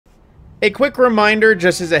A quick reminder,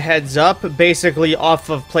 just as a heads up, basically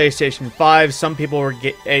off of PlayStation 5, some people were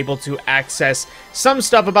able to access some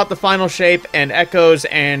stuff about the final shape and echoes,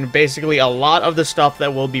 and basically a lot of the stuff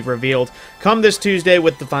that will be revealed come this Tuesday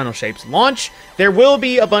with the final shape's launch. There will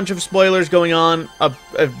be a bunch of spoilers going on,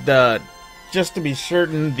 just to be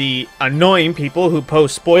certain, the annoying people who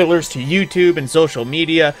post spoilers to YouTube and social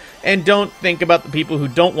media and don't think about the people who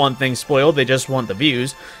don't want things spoiled, they just want the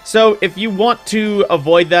views. So if you want to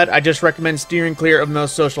avoid that, I just recommend steering clear of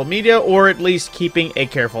most social media, or at least keeping a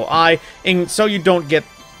careful eye, and so you don't get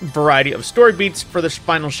variety of story beats for the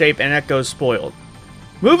final shape and echoes spoiled.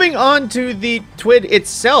 Moving on to the TWID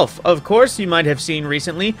itself, of course, you might have seen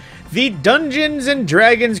recently the Dungeons &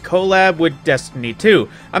 Dragons collab with Destiny 2.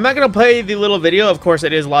 I'm not going to play the little video, of course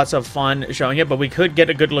it is lots of fun showing it, but we could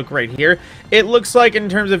get a good look right here. It looks like in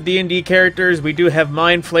terms of D&D characters, we do have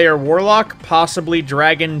Mind Flayer Warlock, possibly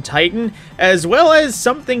Dragon Titan, as well as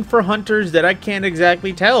something for hunters that I can't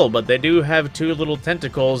exactly tell, but they do have two little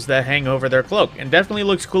tentacles that hang over their cloak, and definitely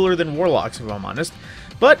looks cooler than Warlocks if I'm honest.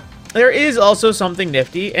 But there is also something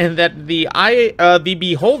nifty, and that the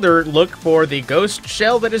Beholder look for the ghost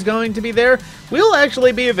shell that is going to be there will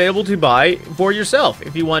actually be available to buy for yourself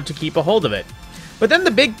if you want to keep a hold of it. But then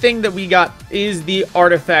the big thing that we got is the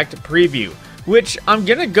artifact preview, which I'm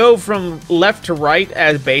going to go from left to right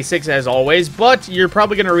as basics as always, but you're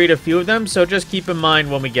probably going to read a few of them, so just keep in mind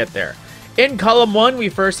when we get there. In column 1, we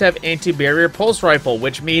first have Anti-Barrier Pulse Rifle,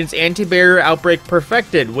 which means Anti-Barrier Outbreak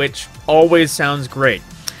Perfected, which always sounds great.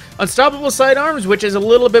 Unstoppable Sidearms, which is a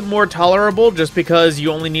little bit more tolerable just because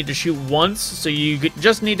you only need to shoot once, so you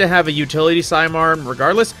just need to have a utility sidearm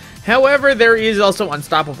regardless. However, there is also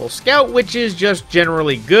Unstoppable Scout, which is just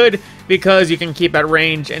generally good because you can keep at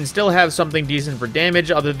range and still have something decent for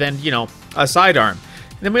damage other than, you know, a sidearm.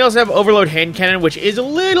 Then we also have Overload Hand Cannon, which is a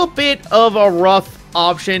little bit of a rough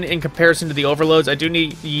option in comparison to the overloads. I do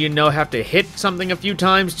need, have to hit something a few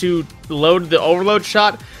times to load the overload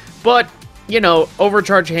shot, but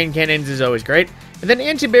overcharged hand cannons is always great. And then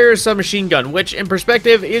Anti-Barrier Submachine Gun, which in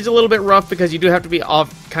perspective is a little bit rough because you do have to be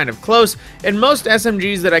off kind of close, and most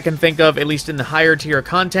SMGs that I can think of, at least in the higher tier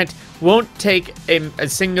content, won't take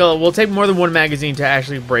will take more than one magazine to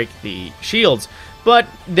actually break the shields. But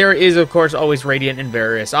there is, of course, always Radiant in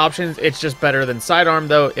various options. It's just better than Sidearm,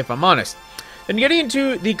 though, if I'm honest. Then getting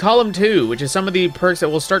into the column 2, which is some of the perks that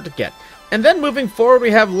we'll start to get. And then moving forward,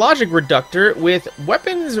 we have Logic Reductor with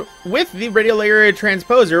weapons with the Radiolaria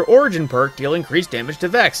Transposer Origin perk deal increased damage to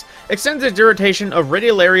Vex. Extends the duration of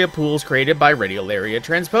Radiolaria pools created by Radiolaria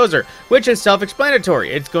Transposer, which is self-explanatory.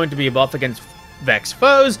 It's going to be a buff against Vex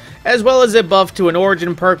foes, as well as a buff to an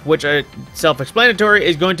Origin perk, which self-explanatory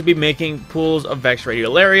is going to be making pools of Vex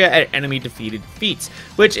Radiolaria at enemy defeated feats,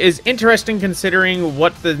 which is interesting considering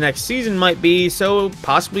what the next season might be, so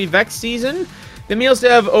possibly Vex season? Then we also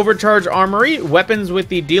have Overcharge Armory, weapons with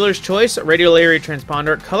the Dealer's Choice, Radiolaria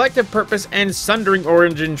Transponder, Collective Purpose, and Sundering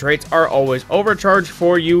Origin traits are always overcharged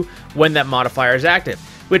for you when that modifier is active.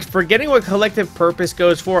 Which, forgetting what Collective Purpose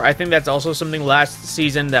goes for, I think that's also something last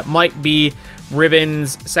season that might be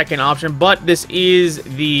Ribbon's second option, but this is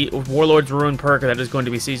the Warlord's Ruin perk that is going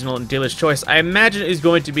to be seasonal in Dealer's Choice. I imagine is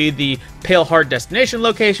going to be the Pale Heart destination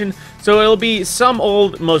location, so it'll be some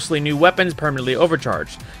old, mostly new weapons permanently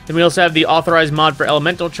overcharged. Then we also have the authorized mod for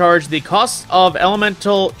Elemental Charge. The costs of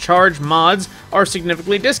Elemental Charge mods are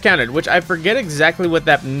significantly discounted, which I forget exactly what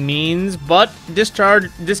that means, but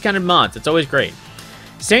discounted mods, it's always great.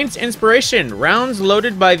 Saint's Inspiration. Rounds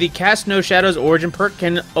loaded by the Cast No Shadows Origin perk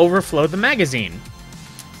can overflow the magazine.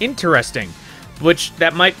 Interesting. Which,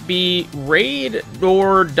 that might be Raid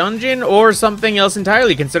or Dungeon or something else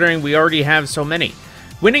entirely, considering we already have so many.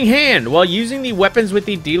 Winning Hand. While using the weapons with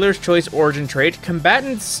the Dealer's Choice Origin trait,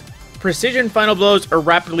 combatants' precision final blows or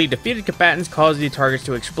rapidly defeated combatants cause the targets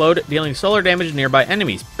to explode, dealing solar damage to nearby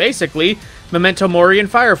enemies. Basically, Memento Mori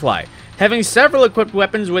and Firefly. Having several equipped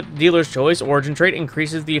weapons with Dealer's Choice Origin trait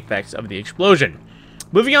increases the effects of the explosion.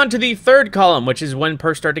 Moving on to the third column, which is when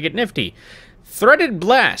perks start to get nifty. Threaded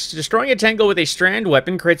Blast. Destroying a tangle with a strand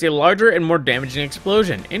weapon creates a larger and more damaging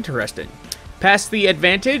explosion. Interesting. Press the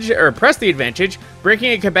advantage,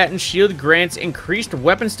 breaking a combatant's shield grants increased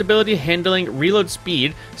weapon stability, handling, reload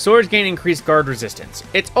speed. Swords gain increased guard resistance.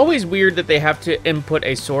 It's always weird that they have to input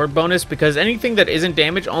a sword bonus because anything that isn't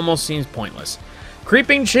damage almost seems pointless.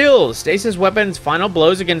 Creeping Chill. Stasis weapons' final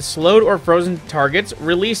blows against slowed or frozen targets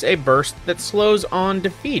release a burst that slows on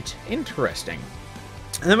defeat. Interesting.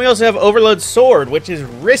 And then we also have Overload Sword, which is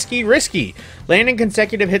risky. Landing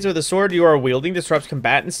consecutive hits with a sword you are wielding disrupts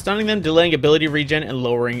combatants, stunning them, delaying ability regen, and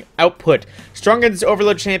lowering output. Strong against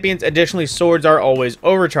Overload champions, additionally, swords are always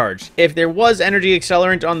overcharged. If there was energy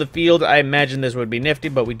accelerant on the field, I imagine this would be nifty,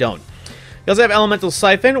 but we don't. You also have Elemental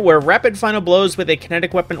Siphon, where rapid final blows with a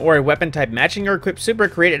kinetic weapon or a weapon type matching your equipped super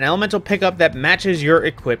create an elemental pickup that matches your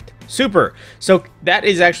equipped super. So that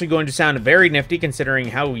is actually going to sound very nifty considering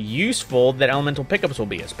how useful that elemental pickups will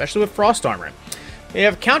be, especially with Frost Armor. You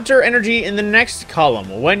have Counter Energy in the next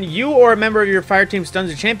column. When you or a member of your fire team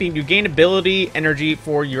stuns a champion, you gain ability energy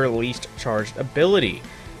for your least charged ability.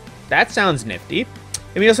 That sounds nifty.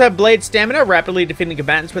 And we also have Blade Stamina, rapidly defeating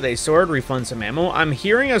combatants with a sword, refund some ammo. I'm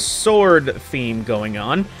hearing a sword theme going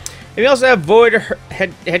on. And we also have Void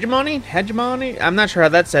Hegemony? I'm not sure how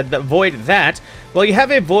that's said. Void that. Well, you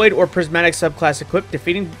have a Void or Prismatic subclass equipped.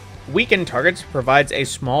 Defeating weakened targets provides a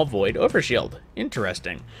small Void overshield.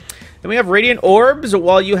 Interesting. Then we have Radiant Orbs.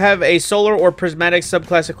 While you have a Solar or Prismatic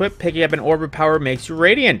subclass equipped, picking up an orb of power makes you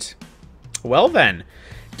radiant. Well then.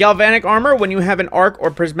 Galvanic Armor, when you have an Arc or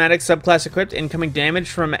Prismatic subclass equipped, incoming damage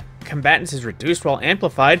from combatants is reduced while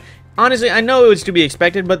amplified. Honestly, I know it was to be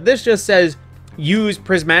expected, but this just says use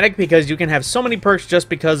Prismatic because you can have so many perks just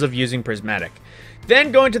because of using Prismatic.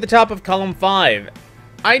 Then going to the top of column 5.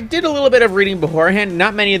 I did a little bit of reading beforehand.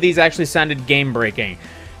 Not many of these actually sounded game-breaking.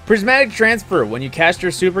 Prismatic Transfer. When you cast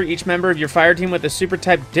your super, each member of your fire team with a super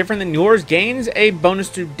type different than yours gains a bonus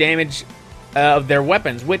to damage of their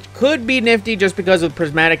weapons, which could be nifty just because with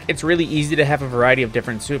Prismatic, it's really easy to have a variety of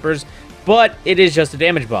different supers, but it is just a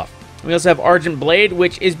damage buff. We also have Argent Blade,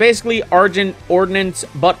 which is basically Argent Ordnance,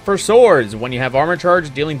 but for swords. When you have armor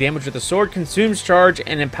charge, dealing damage with a sword consumes charge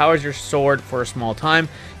and empowers your sword for a small time,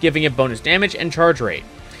 giving it bonus damage and charge rate.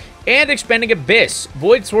 And Expanding Abyss.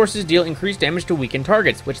 Void sources deal increased damage to weakened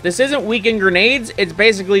targets, which this isn't weakened grenades, it's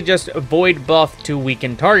basically just a void buff to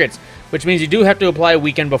weakened targets, which means you do have to apply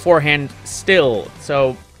weaken beforehand still,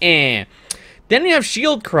 so Then you have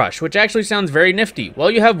Shield Crush, which actually sounds very nifty.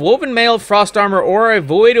 While you have Woven Mail, Frost Armor, or a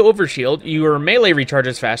Void Overshield, your melee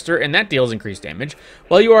recharges faster, and that deals increased damage.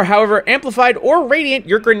 While you are, however, Amplified or Radiant,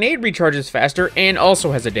 your grenade recharges faster and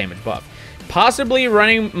also has a damage buff. Possibly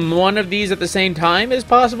running one of these at the same time is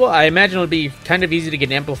possible. I imagine it would be kind of easy to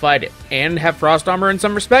get Amplified and have Frost Armor in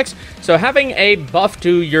some respects, so having a buff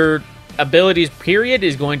to your abilities period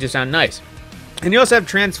is going to sound nice. And you also have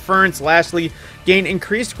Transference. Lastly, gain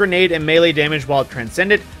increased grenade and melee damage while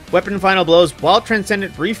Transcendent, weapon final blows while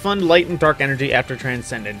Transcendent, refund light and dark energy after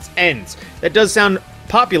Transcendence ends. That does sound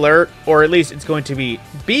popular, or at least it's going to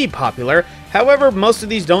be popular. However, most of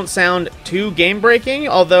these don't sound too game-breaking,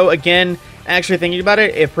 although again, actually thinking about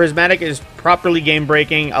it, if Prismatic is properly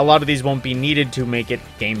game-breaking, a lot of these won't be needed to make it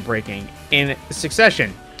game-breaking in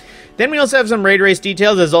succession. Then we also have some raid race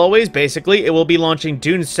details. As always, basically, it will be launching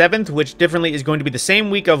June 7th, which differently is going to be the same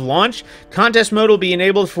week of launch. Contest mode will be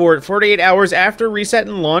enabled for 48 hours after reset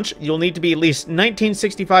and launch. You'll need to be at least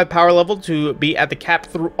 1965 power level to be at the cap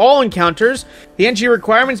through all encounters. The entry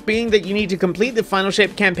requirements being that you need to complete the Final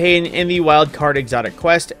Shape campaign in the Wildcard Exotic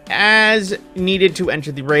Quest as needed to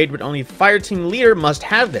enter the raid, but only the fire team leader must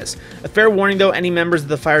have this. A fair warning though, any members of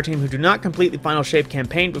the fire team who do not complete the Final Shape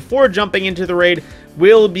campaign before jumping into the raid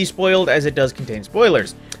will be spoiled, as it does contain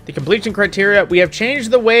spoilers. The completion criteria: we have changed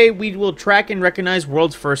the way we will track and recognize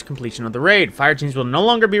world's first completion of the raid. Fire teams will no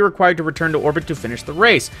longer be required to return to orbit to finish the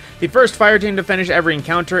race. The first fire team to finish every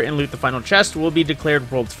encounter and loot the final chest will be declared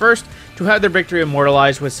world's first, to have their victory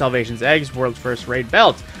immortalized with Salvation's Eggs, world's first raid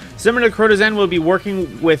belt. Similar to Crota's End, we'll be working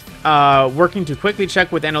to quickly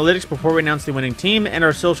check with analytics before we announce the winning team, and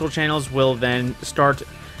our social channels will then start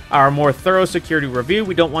our more thorough security review.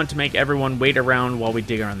 We don't want to make everyone wait around while we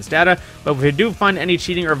dig around this data, but if we do find any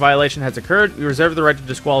cheating or violation has occurred, we reserve the right to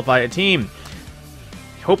disqualify a team.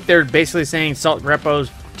 Hope they're basically saying Salt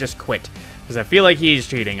Greppo's just quit, because I feel like he's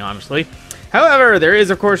cheating, honestly. However, there is,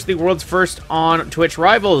 of course, the world's first on Twitch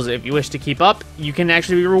Rivals. If you wish to keep up, you can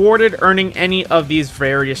actually be rewarded earning any of these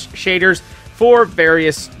various shaders for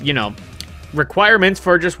various, requirements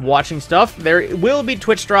for just watching stuff. There will be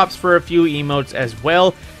Twitch drops for a few emotes as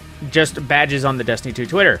well, just badges on the Destiny 2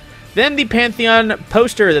 Twitter. Then the Pantheon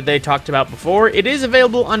poster that they talked about before, it is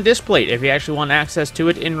available on Displate if you actually want access to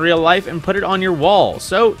it in real life and put it on your wall.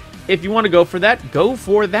 So if you want to go for that, go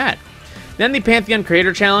for that. Then the Pantheon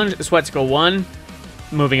Creator Challenge, Sweatsko 1.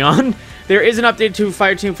 Moving on. There is an update to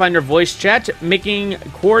Fireteam Finder voice chat, making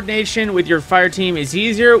coordination with your fire team is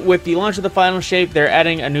easier. With the launch of the Final Shape, they're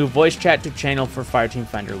adding a new voice chat to channel for Fireteam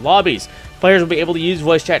Finder lobbies. Players will be able to use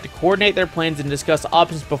voice chat to coordinate their plans and discuss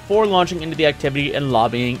options before launching into the activity and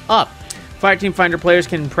lobbying up. Fireteam Finder players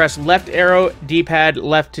can press left arrow, D-pad,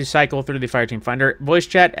 left to cycle through the Fireteam Finder voice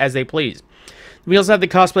chat as they please. We also have the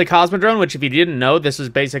Cosplay Cosmodrome, which if you didn't know, this is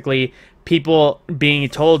basically people being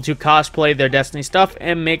told to cosplay their Destiny stuff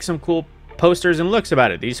and make some cool posters and looks about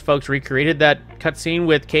it. These folks recreated that cutscene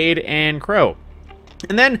with Cade and Crow.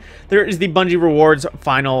 And then there is the Bungie Rewards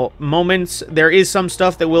final moments. There is some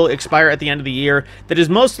stuff that will expire at the end of the year that is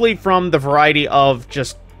mostly from the variety of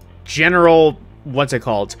just general, what's it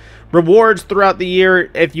called, rewards throughout the year.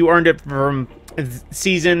 If you earned it from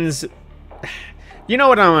seasons, you know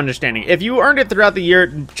what I'm understanding. If you earned it throughout the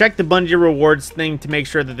year, check the Bungie Rewards thing to make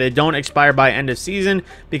sure that they don't expire by end of season,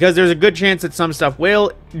 because there's a good chance that some stuff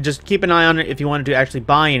will. Just keep an eye on it if you wanted to actually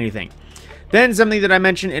buy anything. Then something that I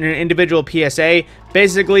mentioned in an individual PSA,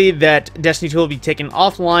 basically that Destiny 2 will be taken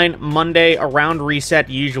offline Monday around reset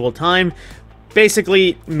usual time.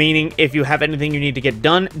 Basically meaning if you have anything you need to get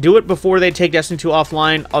done, do it before they take Destiny 2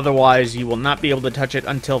 offline, otherwise you will not be able to touch it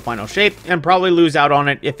until final shape and probably lose out on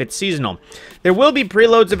it if it's seasonal. There will be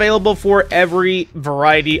preloads available for every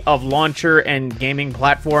variety of launcher and gaming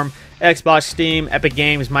platform. Xbox, Steam, Epic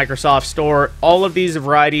Games, Microsoft Store, all of these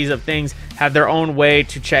varieties of things have their own way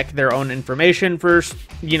to check their own information for,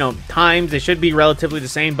 times. They should be relatively the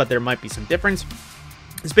same, but there might be some difference.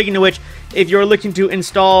 Speaking of which, if you're looking to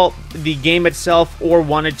install the game itself or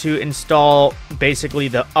wanted to install basically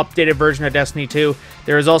the updated version of Destiny 2,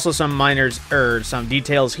 there is also some some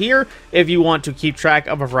details here if you want to keep track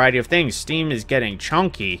of a variety of things. Steam is getting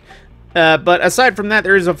chunky. But aside from that,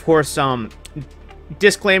 there is of course some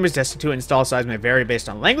disclaimers. Destiny 2 install size may vary based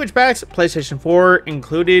on language packs. PlayStation 4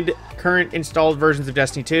 included current installed versions of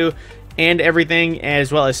Destiny 2 and everything,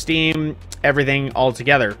 as well as Steam, everything all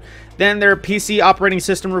together. Then there are PC operating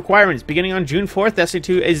system requirements. Beginning on June 4th, Destiny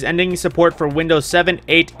 2 is ending support for Windows 7,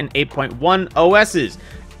 8, and 8.1 OSs.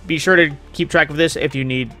 Be sure to keep track of this if you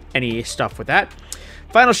need any stuff with that.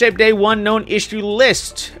 Final Shape Day 1 known issue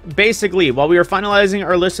list. Basically, while we are finalizing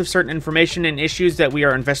our list of certain information and issues that we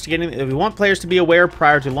are investigating, we want players to be aware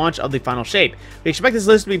prior to launch of the Final Shape. We expect this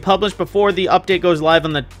list to be published before the update goes live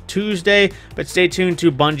on the Tuesday, but stay tuned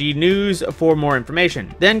to Bungie News for more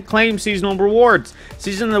information. Then claim seasonal rewards.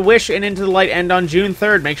 Season of the Wish and Into the Light end on June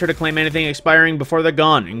 3rd. Make sure to claim anything expiring before they're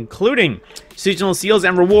gone, including seasonal seals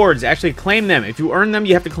and rewards. Actually claim them. If you earn them,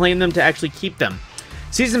 you have to claim them to actually keep them.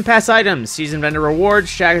 Season Pass items, Season Vendor rewards,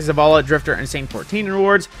 Shaq Zavala, Drifter, and Saint 14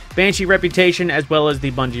 rewards, Banshee Reputation, as well as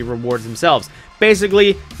the Bungie rewards themselves.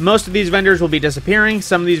 Basically, most of these vendors will be disappearing.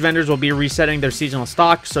 Some of these vendors will be resetting their seasonal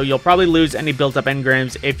stock, so you'll probably lose any built-up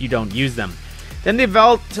engrams if you don't use them. Then the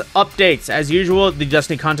Vault updates. As usual, the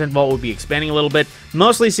Destiny Content Vault will be expanding a little bit.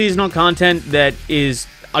 Mostly seasonal content that is,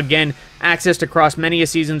 again, accessed across many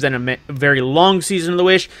seasons and a very long Season of the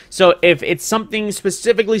Wish. So if it's something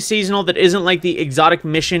specifically seasonal that isn't like the exotic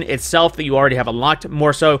mission itself that you already have unlocked,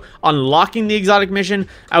 more so unlocking the exotic mission,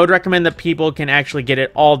 I would recommend that people can actually get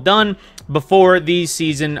it all done before the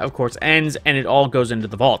season, of course, ends and it all goes into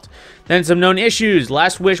the vault. Then some known issues.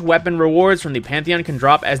 Last Wish weapon rewards from the Pantheon can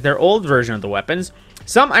drop as their old version of the weapons.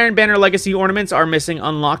 Some Iron Banner Legacy ornaments are missing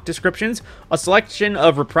unlocked descriptions. A selection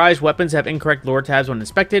of reprised weapons have incorrect lore tabs when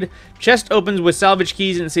inspected. Chest opens with salvage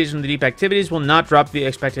keys and Season of the Deep activities will not drop the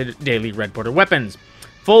expected daily Red Border weapons.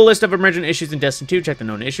 Full list of emergent issues in Destiny 2. Check the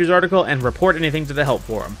known issues article and report anything to the help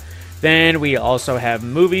forum. Then we also have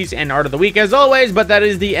movies and art of the week as always, but that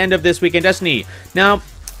is the end of this week in Destiny. Now,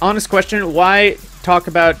 honest question, why talk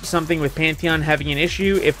about something with Pantheon having an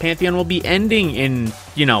issue if Pantheon will be ending in,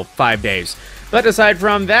 5 days? But aside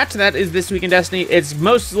from that, that is This Week in Destiny. It's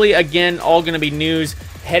mostly, again, all going to be news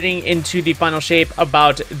heading into the Final Shape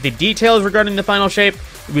about the details regarding the Final Shape.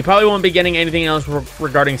 We probably won't be getting anything else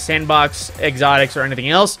regarding Sandbox, Exotics, or anything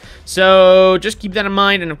else. So just keep that in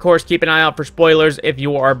mind, and of course, keep an eye out for spoilers if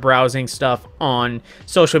you are browsing stuff on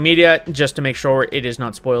social media, just to make sure it is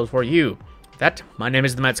not spoiled for you. With that, my name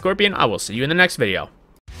is TheMadScorpyon. I will see you in the next video.